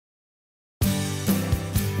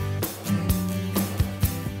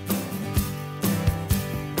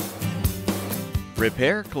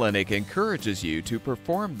Repair Clinic encourages you to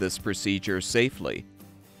perform this procedure safely.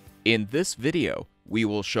 In this video, we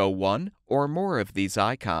will show one or more of these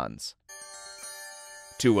icons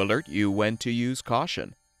to alert you when to use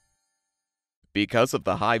caution. Because of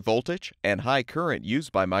the high voltage and high current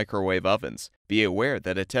used by microwave ovens, be aware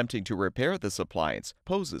that attempting to repair this appliance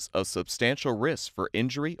poses a substantial risk for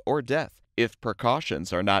injury or death if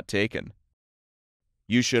precautions are not taken.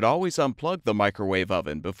 You should always unplug the microwave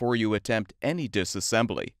oven before you attempt any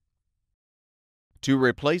disassembly. To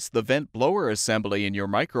replace the vent blower assembly in your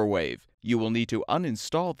microwave, you will need to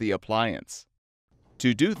uninstall the appliance.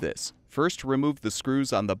 To do this, first remove the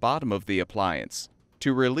screws on the bottom of the appliance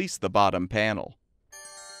to release the bottom panel.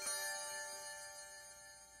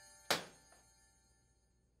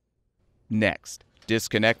 Next,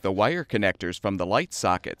 disconnect the wire connectors from the light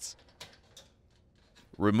sockets.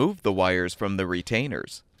 Remove the wires from the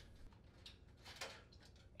retainers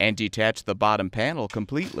and detach the bottom panel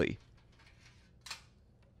completely.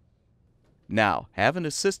 Now, have an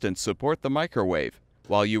assistant support the microwave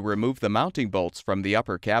while you remove the mounting bolts from the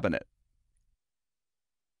upper cabinet.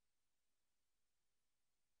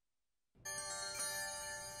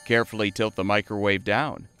 Carefully tilt the microwave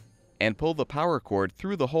down and pull the power cord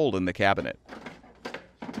through the hole in the cabinet.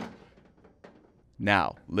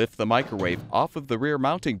 Now, lift the microwave off of the rear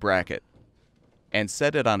mounting bracket and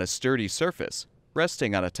set it on a sturdy surface,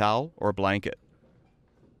 resting on a towel or blanket.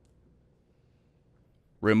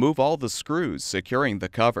 Remove all the screws securing the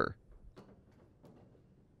cover.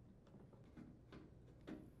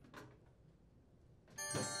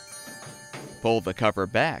 Pull the cover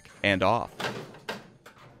back and off.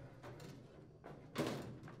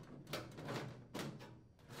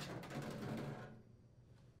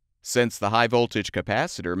 Since the high voltage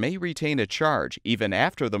capacitor may retain a charge even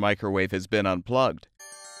after the microwave has been unplugged,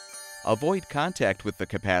 avoid contact with the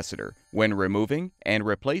capacitor when removing and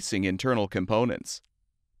replacing internal components.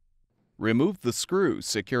 Remove the screws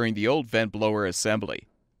securing the old vent blower assembly.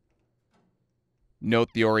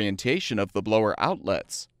 Note the orientation of the blower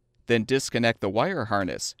outlets, then disconnect the wire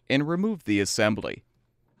harness and remove the assembly.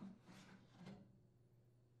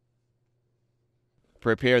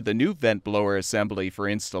 Prepare the new vent blower assembly for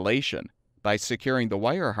installation by securing the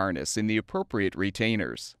wire harness in the appropriate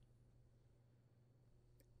retainers.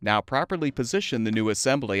 Now properly position the new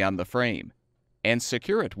assembly on the frame and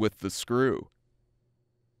secure it with the screw.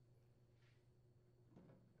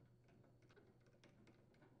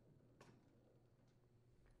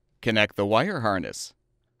 Connect the wire harness.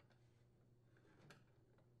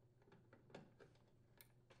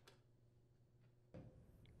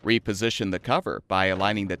 Reposition the cover by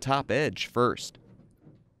aligning the top edge first.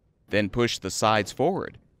 Then push the sides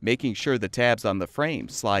forward, making sure the tabs on the frame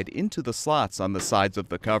slide into the slots on the sides of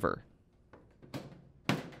the cover.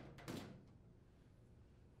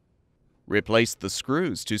 Replace the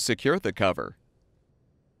screws to secure the cover.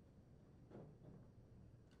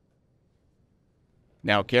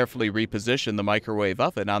 Now carefully reposition the microwave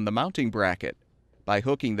oven on the mounting bracket by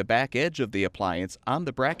hooking the back edge of the appliance on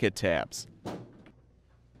the bracket tabs.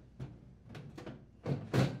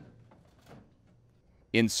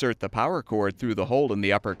 Insert the power cord through the hole in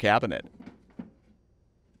the upper cabinet.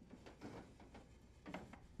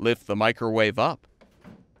 Lift the microwave up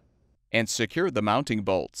and secure the mounting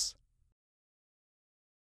bolts.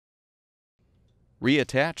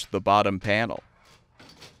 Reattach the bottom panel.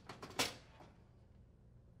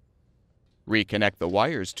 Reconnect the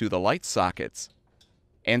wires to the light sockets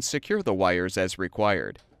and secure the wires as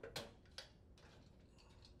required.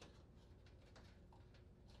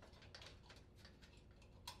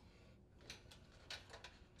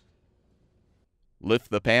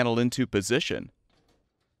 Lift the panel into position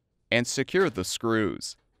and secure the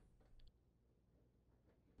screws.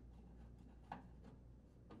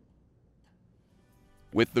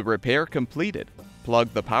 With the repair completed,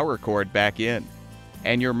 plug the power cord back in,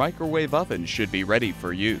 and your microwave oven should be ready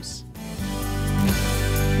for use.